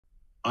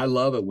I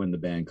love it when the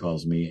band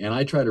calls me, and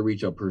I try to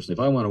reach out personally.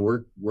 If I want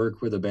to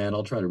work with a band,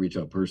 I'll try to reach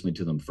out personally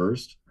to them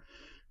first,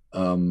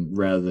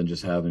 rather than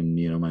just having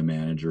my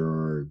manager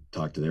or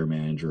talk to their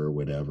manager or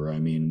whatever. I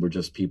mean, we're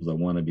just people that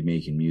want to be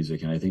making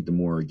music, and I think the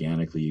more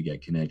organically you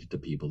get connected to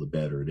people, the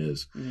better it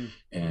is. Mm.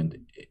 And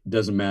it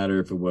doesn't matter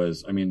if it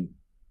was. I mean,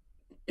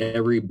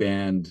 every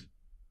band,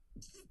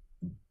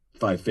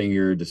 Five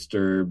Finger,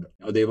 Disturbed,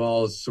 they've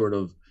all sort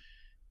of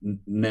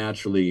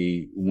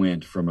naturally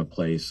went from a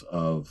place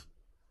of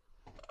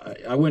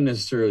I wouldn't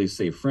necessarily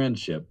say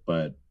friendship,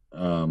 but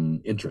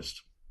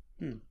interest.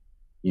 Mm.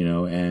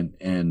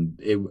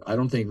 I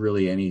don't think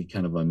really any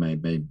kind of my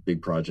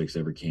big projects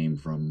ever came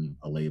from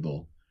a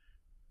label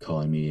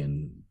calling me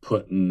and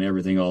putting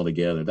everything all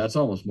together. That's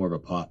almost more of a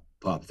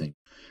pop thing.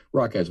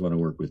 Rock guys want to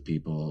work with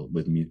people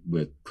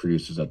with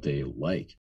producers that they like.